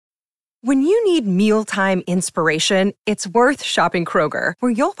When you need mealtime inspiration, it's worth shopping Kroger,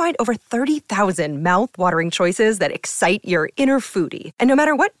 where you'll find over 30,000 mouth-watering choices that excite your inner foodie. And no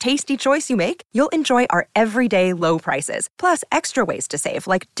matter what tasty choice you make, you'll enjoy our everyday low prices, plus extra ways to save,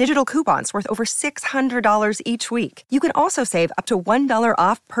 like digital coupons worth over $600 each week. You can also save up to $1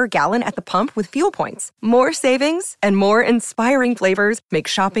 off per gallon at the pump with fuel points. More savings and more inspiring flavors make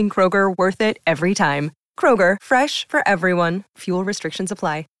shopping Kroger worth it every time. Kroger, fresh for everyone. Fuel restrictions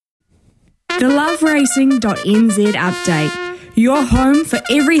apply. The LOVERACING.NZ update. Your home for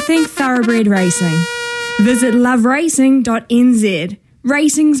everything thoroughbred racing. Visit LOVERACING.NZ.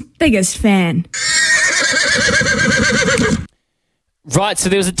 Racing's biggest fan. Right, so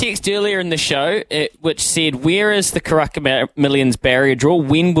there was a text earlier in the show which said, where is the Karaka Millions barrier draw?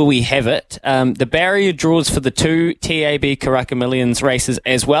 When will we have it? The barrier draws for the two TAB Karaka Millions races,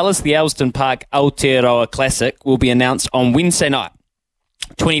 as well as the Elsdon Park Aotearoa Classic, will be announced on Wednesday night,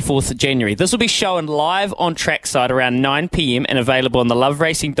 24th of January. This will be shown live on Trackside around 9 p.m. and available on the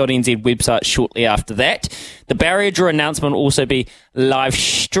LOVERACING.NZ website shortly after that. The barrier draw announcement will also be live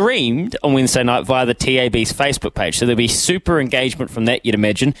streamed on Wednesday night via the TAB's Facebook page. So there'll be super engagement from that, you'd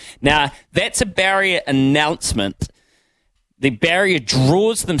imagine. Now, that's a barrier announcement. The barrier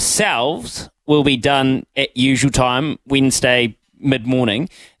draws themselves will be done at usual time, Wednesday mid-morning.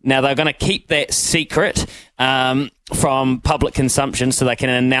 Now, they're going to keep that secret from public consumption so they can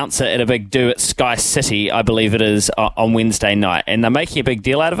announce it at a big do at Sky City, I believe it is, on Wednesday night. And they're making a big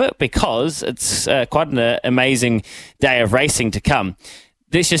deal out of it because it's quite an amazing day of racing to come.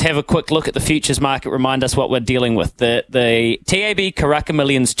 Let's just have a quick look at the futures market, remind us what we're dealing with. The TAB Karaka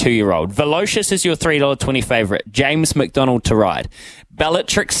Millions 2-year-old. Velocious is your $3.20 favourite. James McDonald to ride.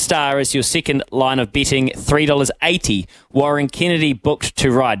 Bellatrix Star is your second line of betting, $3.80. Warren Kennedy booked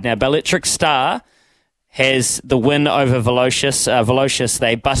to ride. Now, Bellatrix Star has the win over Velocious. Velocious,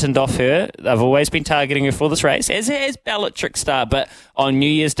 they buttoned off her. They've always been targeting her for this race, as has Bellatrix Star, but on New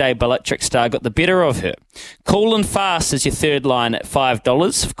Year's Day, Bellatrix Star got the better of her. Cool and Fast is your third line at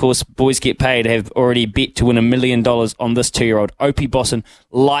 $5. Of course, Boys Get Paid have already bet to win $1 million on this 2-year-old. Opie Bosson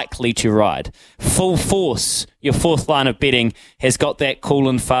likely to ride. Full Force, your fourth line of betting, has got that Cool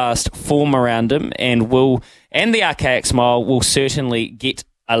and Fast form around him, and the Archaic Smile will certainly get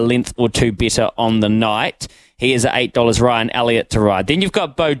a length or two better on the night. He is at $8. Ryan Elliott to ride. Then you've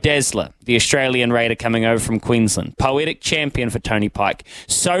got Bo Dazzler, the Australian raider coming over from Queensland. Poetic Champion for Tony Pike.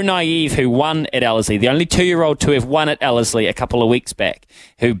 So Naive, who won at Ellerslie. The only 2-year-old to have won at Ellerslie a couple of weeks back,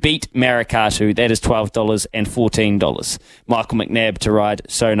 who beat Marikatu. That is $12 and $14. Michael McNabb to ride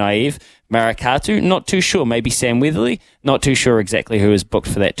So Naive. Marikatu, not too sure. Maybe Sam Weatherly. Not too sure exactly who is booked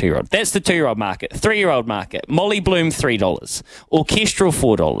for that 2-year-old. That's the 2-year-old market. 3-year-old market. Molly Bloom, $3. Orchestral,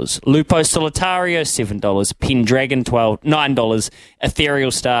 $4. Lupo Solitario, $7. Pendragon, $9.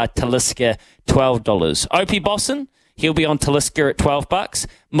 Ethereal Star, Talisker, $12. Opie Bosson, he'll be on Talisker at $12.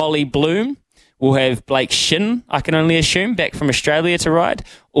 Molly Bloom will have Blake Shin, I can only assume, back from Australia to ride.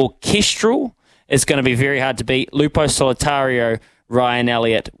 Orchestral is going to be very hard to beat. Lupo Solitario, Ryan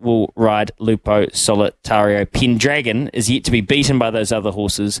Elliott will ride Lupo Solitario. Pendragon is yet to be beaten by those other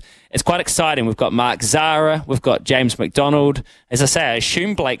horses. It's quite exciting. We've got Mark Zara. We've got James McDonald. As I say, I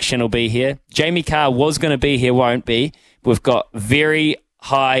assume Blake Shin will be here. Jamie Carr was going to be here, won't be. We've got very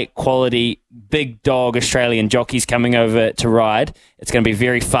high quality, big dog Australian jockeys coming over to ride. It's going to be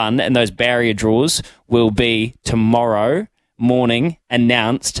very fun. And those barrier draws will be tomorrow morning,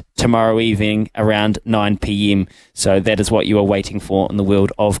 announced tomorrow evening around 9 p.m. So that is what you are waiting for in the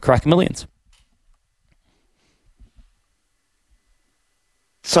world of Karaka Millions.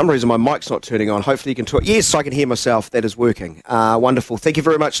 For some reason my mic's not turning on. Hopefully you can talk. Yes, I can hear myself. That is working. Wonderful. Thank you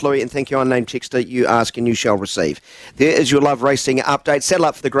very much, Louis, and thank you, Unnamed Texter. You ask and you shall receive. There is your Love Racing update. Saddle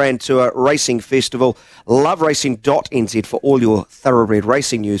up for the Grand Tour Racing Festival. LOVERACING.NZ for all your thoroughbred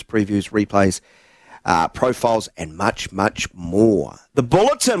racing news, previews, replays, profiles, and much, much more. The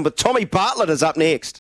Bulletin with Tommy Bartlett is up next.